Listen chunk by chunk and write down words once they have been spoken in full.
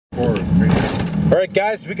Alright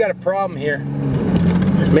guys, we got a problem here.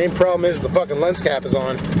 The main problem is the fucking lens cap is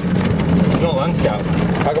on. There's no lens cap.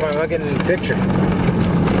 How come I'm not getting in the picture?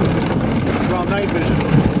 Well, night vision.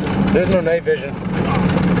 There's no night vision.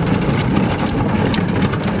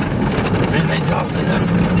 Man, they dusted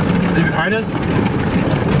us. Are they behind us?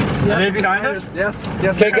 Yeah. Are they behind us? Yes.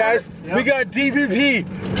 Yes. Okay guys, Yep. we got D.P.P.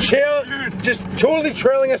 just totally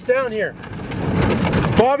trailing us down here.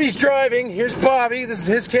 Bobby's driving. Here's Bobby. This is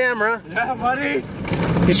his camera. Yeah, buddy.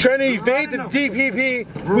 He's trying to evade the D.P.P.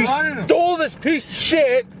 We stole this piece of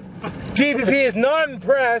shit. D.P.P. is not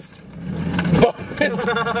impressed.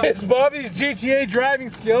 It's Bobby's GTA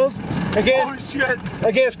driving skills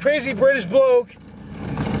against crazy British bloke.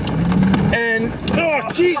 And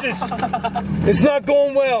oh Jesus, it's not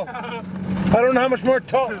going well. I don't know how much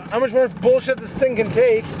more bullshit this thing can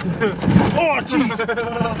take. Oh jeez.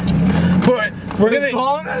 But we're gonna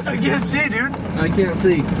following us. I can't see, dude. I can't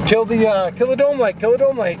see. kill the dome light. Kill the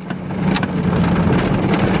dome light.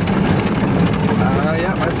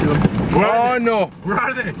 Yeah, I see them. Oh no. Where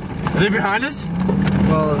are they? Are they behind us?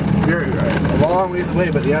 Well, you're a long ways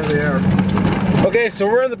away, but yeah, they are. Okay, so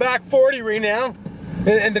we're in the back 40 right now,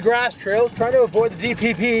 in the grass trails, trying to avoid the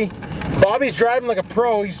D.P.P. Bobby's driving like a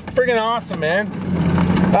pro. He's friggin' awesome, man.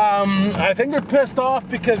 I think they're pissed off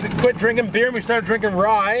because we quit drinking beer and we started drinking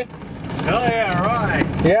rye. Hell yeah, right.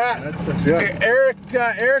 Yeah. That's good.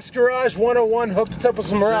 Eric's Garage 101 hooked us up with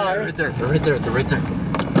some rye. They're right there. They're right there. They're right there.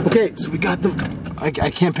 Okay, so we got them. I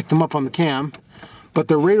can't pick them up on the cam, but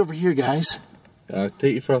they're right over here, guys.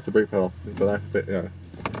 Take your foot off the brake pedal. Go back a bit, yeah.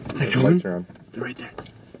 They The lights are on. They're right there.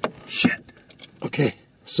 Shit. Okay,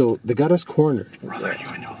 so they got us cornered. Roll out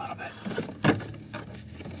your window a little bit.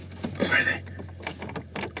 Where are they?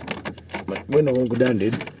 My window won't go down,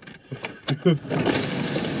 dude.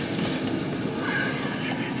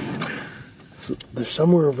 So they're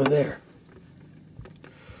somewhere over there.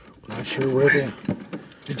 We're not sure where they are.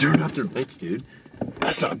 They turned off their lights, dude.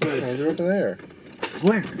 That's not good. Oh, they're over there.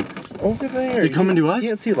 Where? Over there. They coming to us? You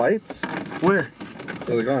can't see lights. Where? Oh,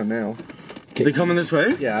 they're gone now. Okay. They coming this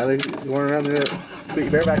way? Yeah, they're going around the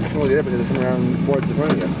bareback control there, but they're coming around towards the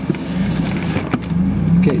front again.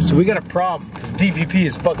 Okay, so we got a problem because D.P.P.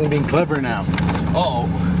 is fucking being clever now. Uh-oh.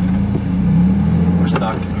 We're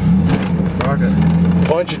stuck. Rocket.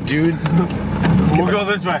 Bunch of dude. We'll go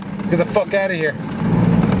this way. Get the fuck out of here.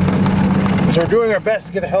 So we're doing our best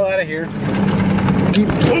to get the hell out of here.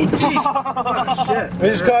 Oh, jeez. Shit. We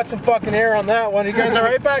just got some fucking air on that one. You guys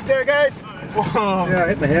alright back there, guys? Whoa. Yeah, I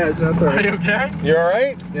hit my head. That's Are alright. you okay? You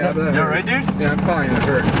alright? Yeah, but that You hurt. alright, dude? Yeah, I'm fine. That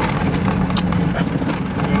hurt.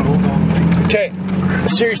 Okay,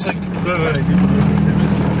 seriously.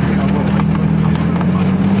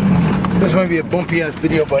 This might be a bumpy ass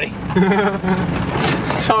video, buddy.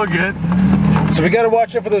 It's all good. So we gotta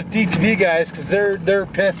watch out for those D.P.P. guys because they're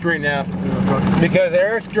pissed right now. Because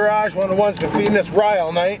Eric's Garage 101's been feeding us rye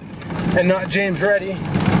all night and not James Reddy.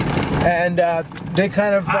 And they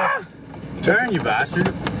kind of Turn, you bastard.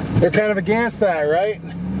 they're kind of against that, right?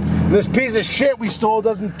 And this piece of shit we stole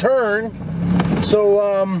doesn't turn. So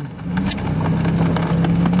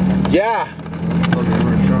yeah.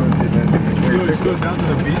 Let's go down to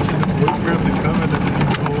the beach and wait for him to come and then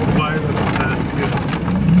just go by the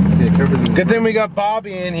Good thing we got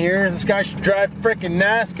Bobby in here. This guy should drive frickin'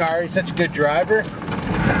 NASCAR. He's such a good driver.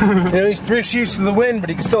 You know, he's 3 sheets to the wind, but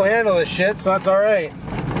he can still handle this shit, so that's alright.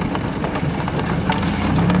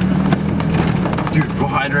 Dude, we'll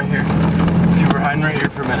hide right here. Dude, we're hiding right here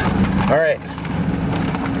for a minute. Alright.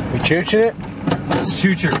 We chooching it? Let's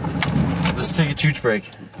chooch her. Let's take a chooch break.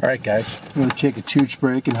 Alright guys, we're gonna take a chooch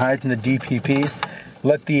break and hide from the D.P.P.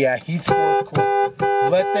 Let the heat score cool.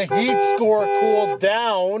 Let the heat score cool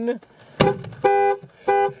down.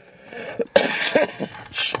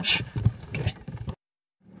 Shh. Okay.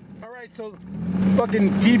 Alright, so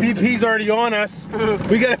fucking D.P.P's already on us.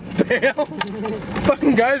 We gotta bail.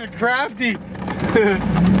 Fucking guys are crafty. You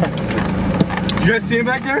guys see him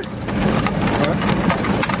back there? Huh?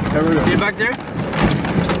 You see him back there?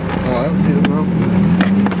 Oh, I don't see them now.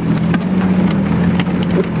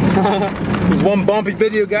 This is one bumpy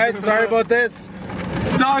video, guys. Sorry about this.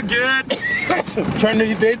 It's all good. Trying to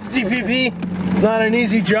evade the D.P.P. It's not an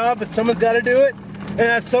easy job, but someone's got to do it. And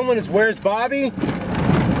that someone is Where's Bobby?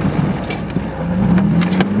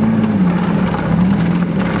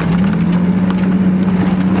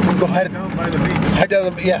 Go hide down by the beach. Hide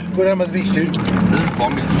down the, yeah, go down by the beach, dude. This is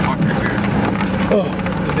bumpy as fuck right here. Oh.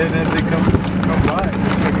 And then as they come by,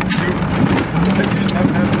 just fucking shoot. You just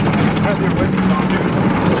have their weapons on, dude.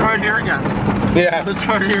 Let's try it here again. Yeah. Let's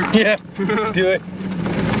try it here. Yeah. Do it.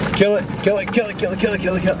 Kill it. Kill it. Kill it. Kill it. Kill it.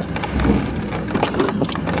 Kill it. Kill it.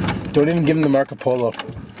 Don't even give them the Marco Polo.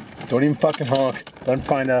 Don't even fucking honk. Let them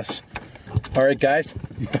find us. Alright guys,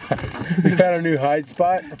 we found a new hide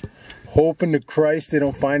spot. Hoping to Christ they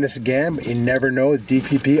don't find us again, but you never know.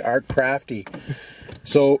 D.P.P are crafty.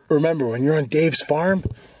 So remember, when you're on Dave's farm,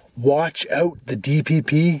 watch out the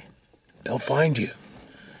D.P.P. They'll find you.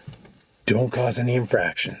 Don't cause any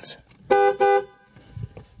infractions.